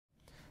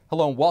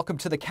Hello and welcome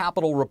to the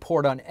Capitol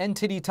Report on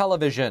NTD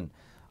Television.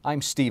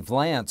 I'm Steve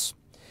Lance.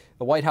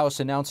 The White House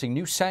announcing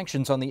new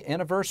sanctions on the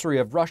anniversary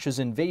of Russia's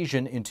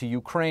invasion into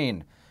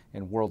Ukraine,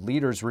 and world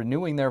leaders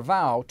renewing their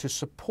vow to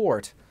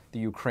support the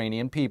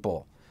Ukrainian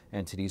people.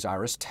 NTD's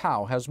Iris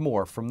Tao has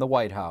more from the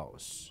White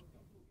House.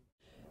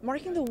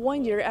 Marking the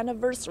one-year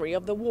anniversary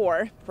of the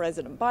war,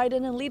 President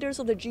Biden and leaders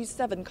of the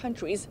G7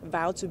 countries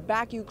vowed to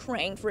back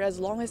Ukraine for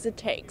as long as it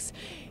takes.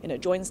 In a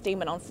joint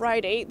statement on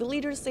Friday, the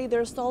leaders say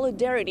their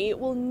solidarity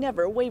will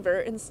never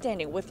waver in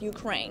standing with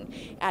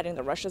Ukraine, adding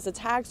that Russia's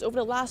attacks over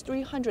the last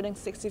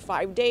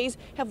 365 days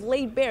have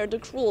laid bare the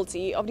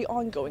cruelty of the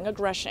ongoing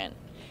aggression.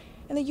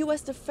 And the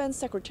U.S. Defense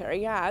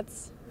Secretary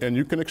adds, and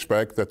you can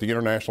expect that the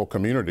international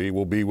community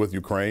will be with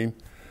Ukraine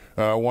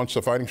once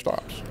the fighting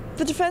stops.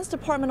 The Defense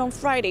Department on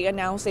Friday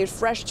announced a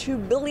fresh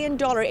 $2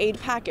 billion aid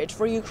package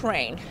for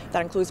Ukraine.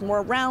 That includes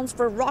more rounds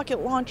for rocket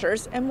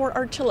launchers and more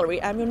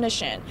artillery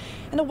ammunition.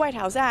 And the White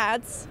House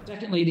adds,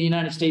 secondly, the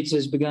United States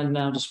has begun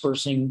now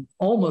dispersing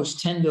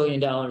almost $10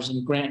 billion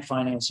in grant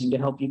financing to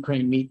help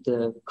Ukraine meet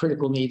the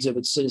critical needs of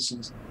its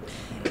citizens.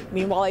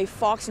 Meanwhile, a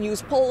Fox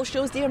News poll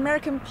shows the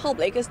American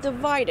public is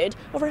divided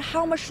over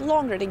how much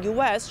longer the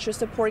U.S. should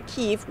support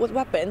Kyiv with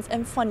weapons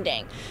and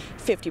funding.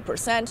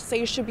 50%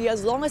 say it should be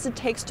as long as it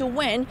takes to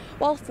win,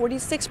 while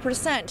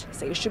 46%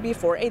 say it should be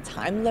for a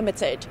time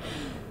limited.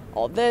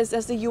 All this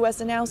as the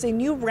U.S. announced a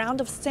new round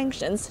of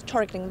sanctions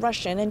targeting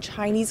Russian and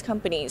Chinese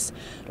companies.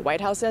 The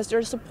White House says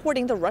they're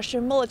supporting the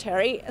Russian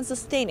military and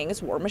sustaining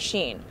its war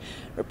machine.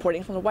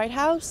 Reporting from the White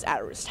House,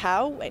 Iris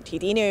Tao,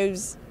 NTD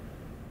News.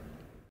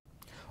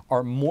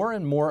 Are more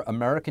and more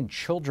American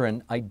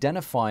children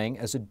identifying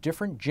as a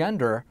different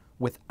gender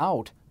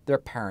without their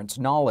parents'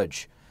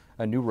 knowledge?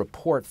 A new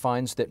report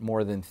finds that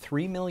more than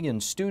 3 million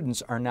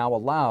students are now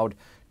allowed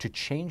to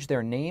change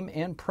their name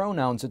and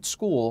pronouns at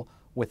school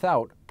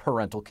without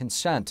parental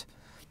consent.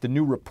 The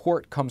new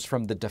report comes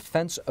from the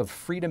Defense of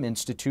Freedom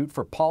Institute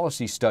for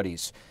Policy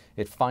Studies.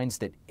 It finds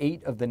that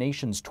 8 of the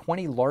nation's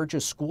 20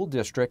 largest school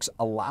districts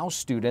allow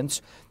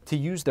students to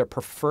use their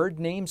preferred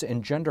names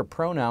and gender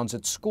pronouns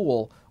at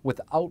school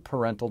without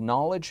parental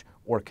knowledge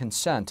or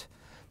consent.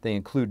 They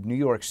include New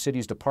York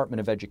City's Department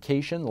of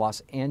Education,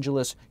 Los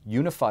Angeles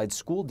Unified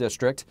School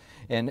District,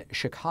 and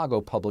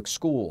Chicago Public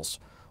Schools.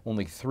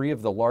 Only 3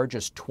 of the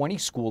largest 20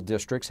 school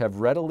districts have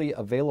readily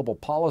available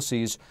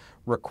policies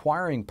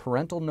requiring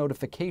parental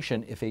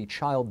notification if a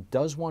child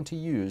does want to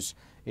use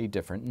a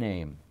different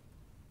name.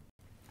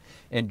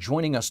 And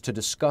joining us to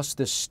discuss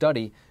this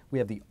study, we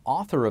have the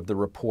author of the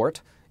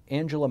report.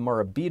 Angela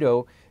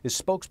Morabito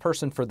is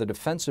spokesperson for the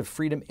Defense of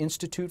Freedom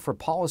Institute for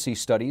Policy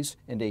Studies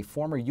and a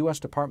former U.S.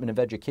 Department of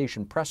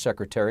Education press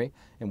secretary,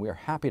 and we are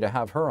happy to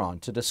have her on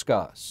to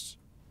discuss.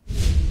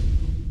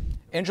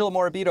 Angela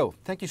Morabito,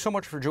 thank you so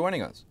much for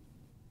joining us.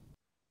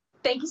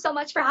 Thank you so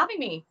much for having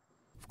me.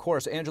 Of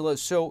course, Angela.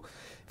 So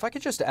if I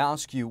could just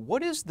ask you,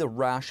 what is the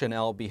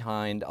rationale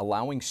behind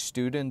allowing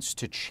students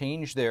to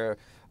change their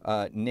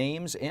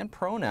names and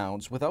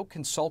pronouns without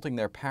consulting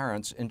their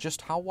parents, and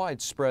just how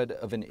widespread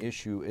of an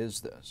issue is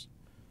this?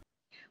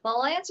 Well,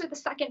 I'll answer the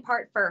second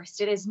part first.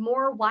 It is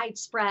more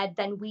widespread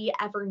than we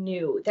ever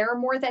knew. There are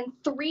more than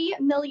 3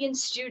 million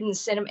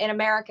students in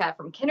America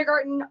from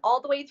kindergarten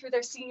all the way through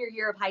their senior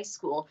year of high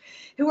school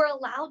who are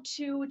allowed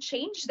to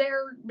change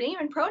their name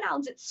and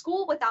pronouns at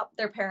school without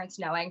their parents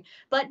knowing,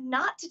 but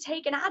not to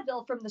take an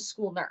Advil from the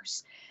school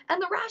nurse.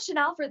 And the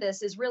rationale for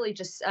this is really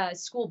just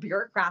school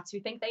bureaucrats who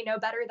think they know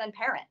better than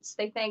parents.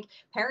 They think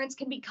parents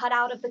can be cut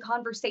out of the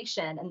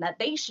conversation and that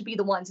they should be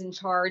the ones in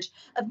charge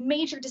of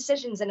major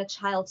decisions in a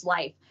child's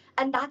life.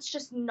 And that's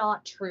just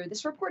not true.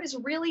 This report is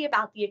really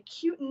about the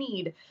acute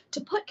need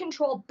to put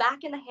control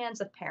back in the hands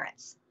of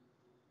parents.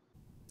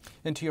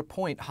 And to your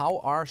point, how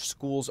are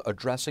schools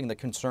addressing the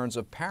concerns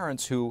of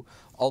parents who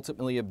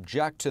ultimately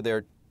object to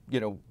their,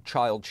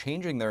 child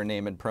changing their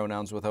name and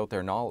pronouns without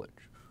their knowledge?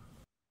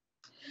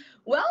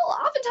 Well,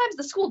 oftentimes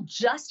the school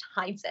just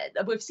hides it.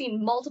 We've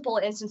seen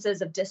multiple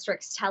instances of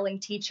districts telling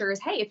teachers,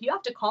 hey, if you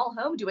have to call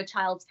home to a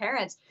child's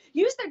parents,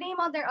 use their name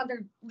on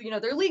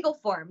their legal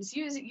forms.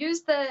 Use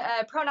the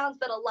pronouns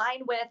that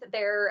align with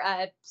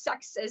their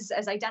sex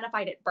as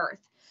identified at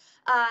birth.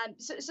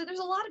 So there's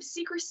a lot of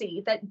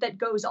secrecy that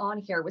goes on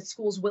here with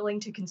schools willing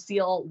to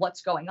conceal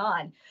what's going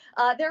on.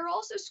 There are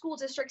also school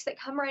districts that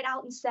come right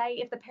out and say,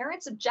 if the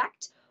parents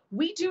object,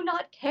 we do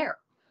not care.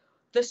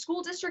 The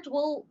school district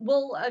will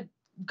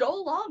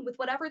go along with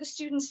whatever the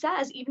student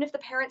says, even if the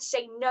parents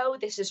say, no,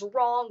 this is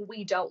wrong,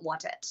 we don't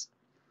want it.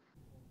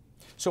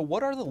 So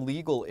what are the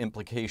legal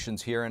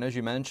implications here? And as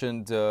you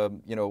mentioned,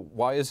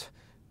 why is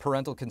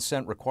parental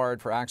consent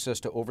required for access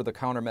to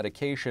over-the-counter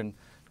medication,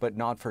 but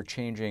not for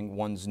changing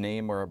one's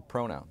name or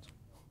pronouns?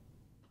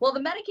 Well, the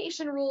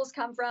medication rules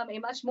come from a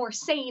much more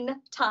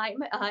sane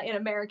time in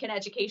American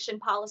education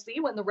policy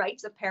when the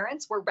rights of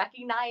parents were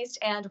recognized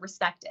and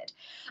respected.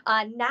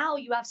 Now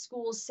you have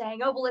schools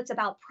saying, oh, well, it's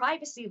about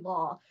privacy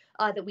law.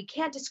 that we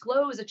can't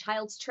disclose a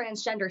child's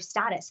transgender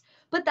status.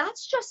 But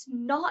that's just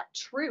not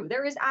true.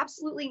 There is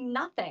absolutely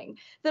nothing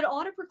that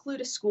ought to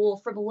preclude a school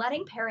from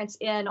letting parents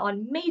in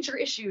on major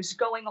issues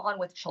going on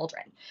with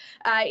children.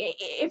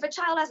 If a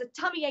child has a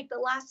tummy ache that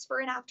lasts for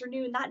an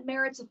afternoon, that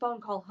merits a phone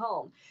call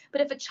home.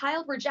 But if a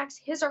child rejects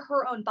his or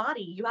her own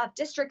body, you have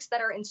districts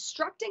that are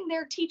instructing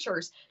their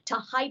teachers to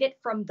hide it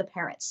from the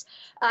parents.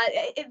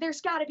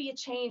 There's got to be a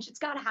change. It's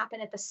got to happen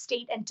at the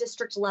state and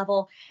district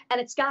level, and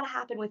it's got to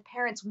happen with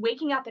parents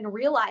waking up and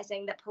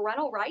realizing that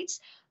parental rights,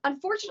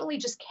 unfortunately,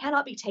 just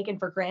cannot be taken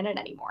for granted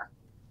anymore.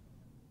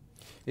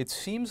 It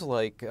seems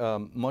like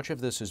much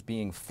of this is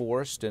being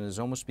forced and is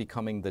almost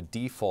becoming the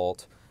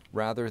default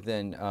rather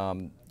than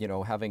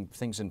having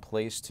things in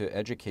place to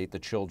educate the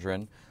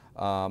children.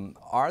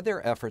 Are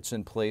there efforts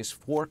in place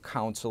for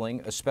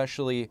counseling,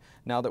 especially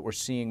now that we're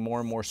seeing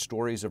more and more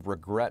stories of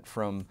regret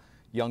from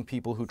young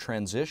people who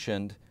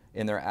transitioned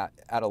in their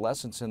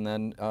adolescence and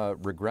then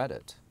regret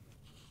it?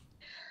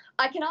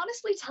 I can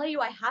honestly tell you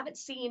I haven't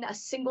seen a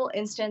single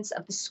instance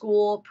of the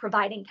school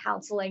providing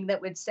counseling that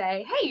would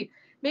say, hey,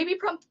 maybe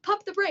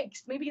pump the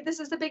brakes. Maybe this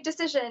is a big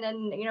decision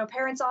and,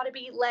 parents ought to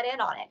be let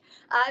in on it.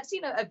 I've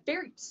seen a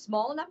very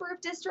small number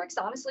of districts,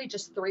 honestly,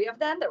 just 3 of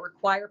them, that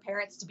require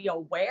parents to be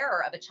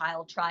aware of a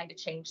child trying to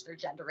change their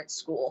gender at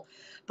school.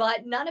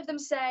 But none of them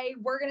say,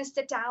 we're going to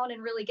sit down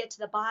and really get to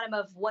the bottom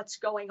of what's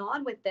going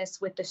on with this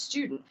with the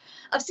student.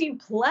 I've seen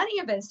plenty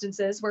of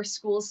instances where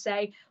schools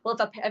say, well,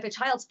 if a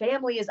child's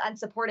family is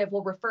unsupportive,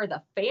 we'll refer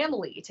the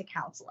family to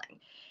counseling.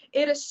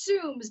 It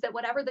assumes that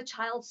whatever the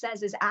child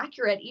says is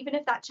accurate, even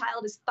if that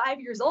child is 5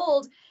 years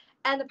old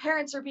and the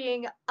parents are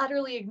being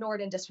utterly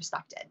ignored and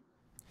disrespected.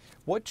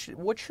 What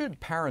should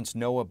parents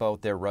know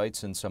about their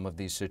rights in some of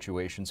these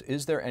situations?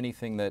 Is there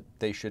anything that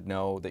they should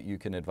know that you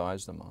can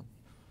advise them on?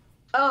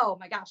 Oh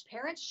my gosh,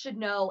 parents should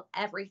know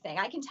everything.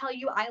 I can tell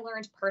you I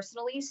learned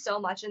personally so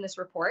much in this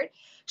report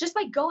just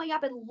by going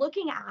up and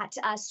looking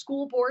at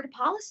school board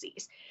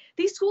policies.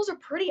 These schools are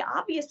pretty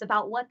obvious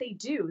about what they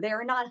do. They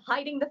are not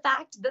hiding the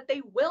fact that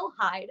they will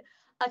hide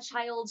a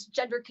child's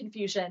gender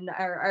confusion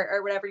or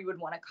whatever you would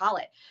want to call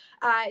it.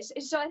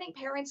 So I think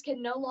parents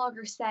can no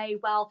longer say,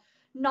 well,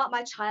 not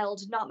my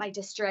child, not my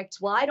district.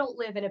 Well, I don't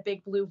live in a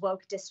big blue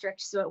woke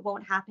district, so it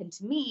won't happen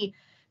to me.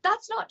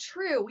 That's not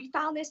true. We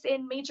found this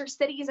in major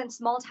cities and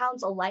small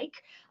towns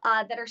alike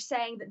that are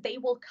saying that they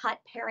will cut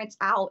parents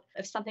out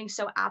of something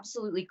so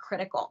absolutely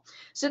critical.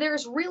 So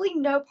there's really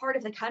no part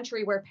of the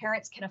country where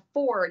parents can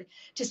afford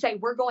to say,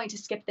 we're going to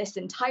skip this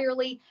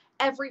entirely.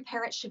 Every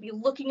parent should be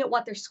looking at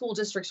what their school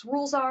district's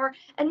rules are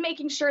and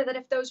making sure that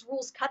if those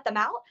rules cut them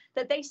out,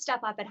 that they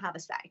step up and have a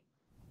say.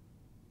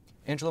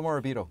 Angela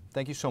Morabito,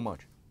 thank you so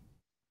much.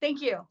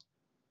 Thank you.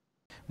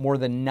 More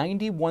than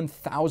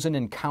 91,000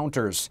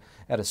 encounters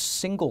at a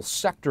single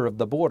sector of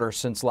the border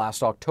since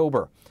last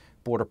October.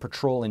 Border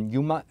Patrol in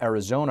Yuma,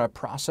 Arizona,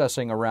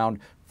 processing around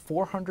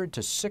 400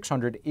 to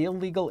 600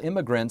 illegal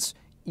immigrants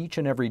each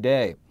and every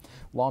day.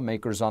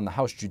 Lawmakers on the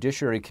House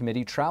Judiciary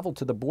Committee traveled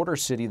to the border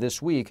city this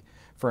week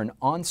for an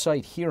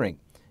on-site hearing.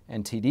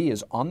 NTD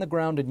is on the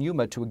ground in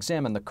Yuma to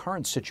examine the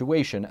current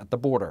situation at the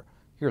border.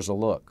 Here's a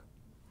look.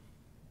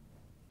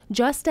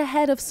 Just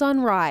ahead of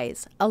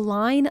sunrise, a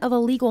line of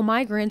illegal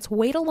migrants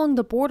wait along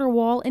the border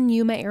wall in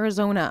Yuma,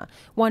 Arizona.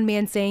 One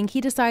man saying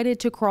he decided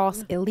to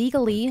cross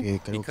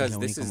illegally because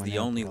this is the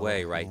only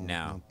way right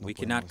now. We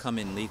cannot come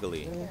in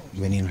legally.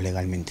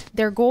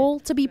 Their goal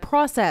to be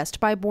processed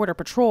by Border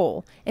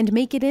Patrol and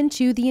make it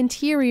into the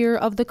interior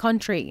of the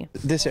country.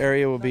 This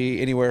area will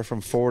be anywhere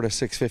from 4 to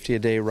 650 a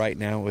day right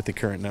now with the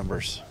current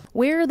numbers.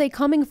 Where are they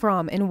coming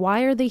from and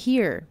why are they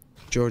here?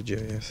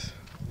 Georgia, yes.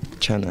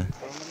 China.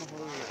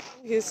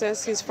 He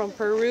says he's from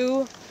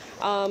Peru.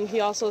 He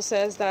also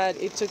says that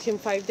it took him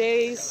 5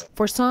 days.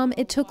 For some,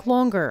 it took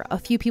longer. A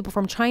few people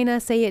from China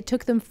say it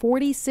took them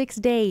 46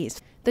 days.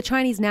 The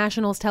Chinese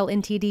nationals tell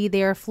NTD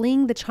they are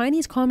fleeing the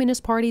Chinese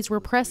Communist Party's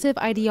repressive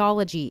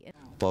ideology.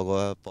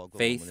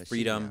 Faith,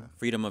 freedom,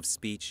 freedom of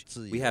speech.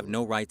 We have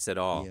no rights at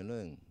all.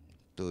 The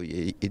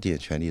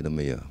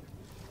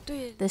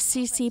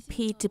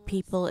CCP to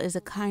people is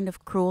a kind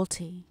of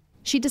cruelty.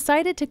 She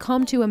decided to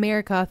come to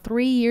America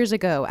 3 years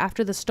ago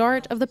after the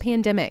start of the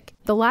pandemic.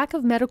 The lack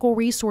of medical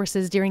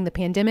resources during the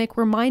pandemic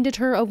reminded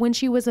her of when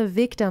she was a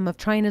victim of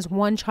China's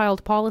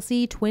one-child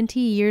policy 20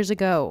 years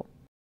ago.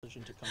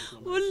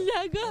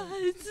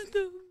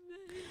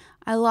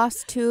 I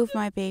lost 2 of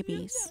my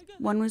babies.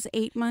 One was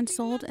 8 months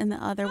old and the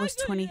other was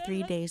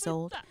 23 days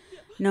old.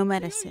 No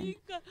medicine.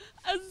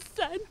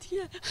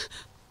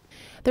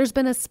 There's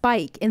been a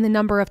spike in the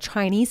number of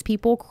Chinese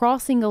people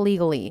crossing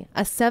illegally,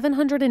 a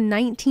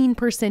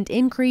 719%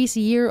 increase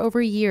year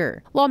over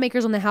year.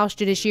 Lawmakers on the House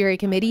Judiciary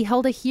Committee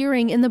held a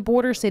hearing in the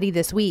border city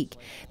this week.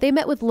 They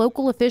met with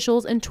local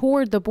officials and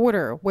toured the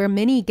border, where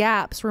many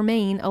gaps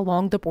remain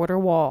along the border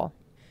wall.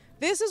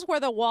 This is where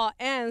the wall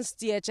ends.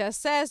 DHS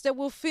says they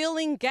will fill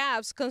in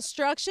gaps.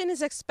 Construction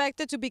is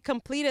expected to be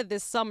completed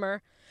this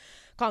summer.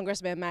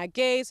 Congressman Matt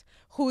Gaetz,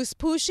 who is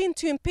pushing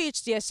to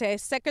impeach DHS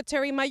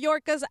Secretary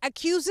Mayorkas,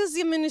 accuses the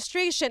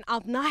administration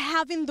of not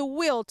having the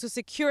will to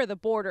secure the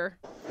border.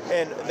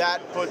 And that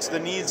puts the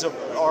needs of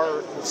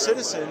our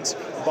citizens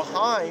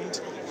behind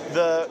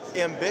the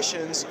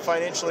ambitions,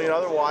 financially and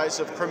otherwise,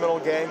 of criminal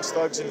gangs,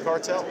 thugs, and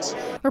cartels.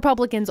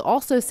 Republicans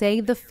also say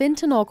the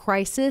fentanyl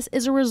crisis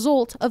is a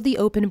result of the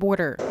open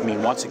border. I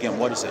mean, once again,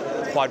 what is it?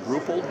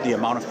 Quadrupled the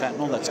amount of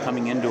fentanyl that's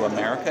coming into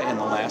America in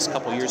the last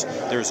couple of years.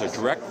 There's a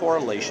direct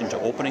correlation to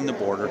opening the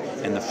border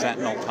and the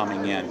fentanyl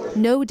coming in.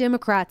 No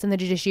Democrats in the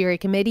Judiciary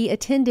Committee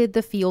attended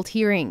the field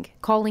hearing,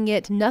 calling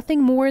it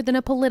nothing more than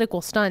a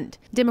political stunt.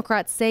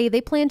 Democrats say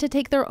they plan to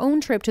take their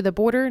own trip to the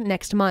border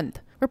next month.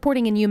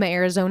 Reporting in Yuma,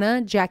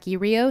 Arizona, Jackie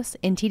Rios,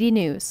 NTD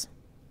News.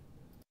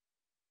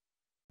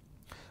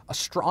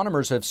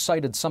 Astronomers have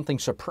cited something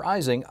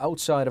surprising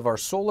outside of our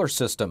solar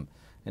system,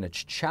 and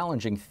it's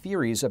challenging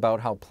theories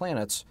about how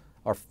planets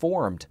are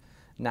formed.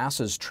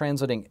 NASA's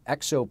Transiting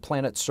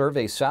Exoplanet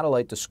Survey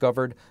satellite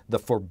discovered the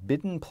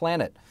Forbidden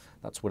Planet.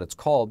 That's what it's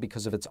called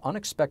because of its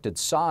unexpected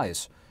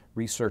size.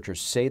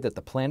 Researchers say that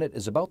the planet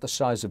is about the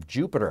size of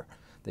Jupiter.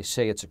 They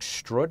say it's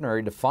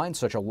extraordinary to find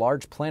such a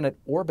large planet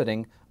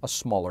orbiting a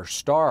smaller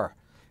star.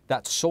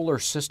 That solar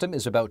system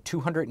is about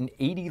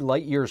 280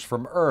 light years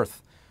from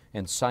Earth,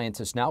 and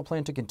scientists now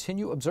plan to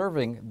continue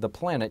observing the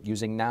planet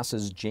using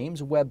NASA's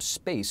James Webb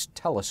Space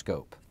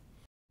Telescope.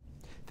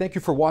 Thank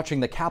you for watching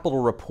the Capitol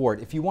Report.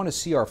 If you want to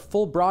see our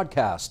full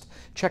broadcast,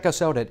 check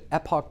us out at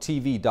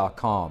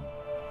epochtv.com.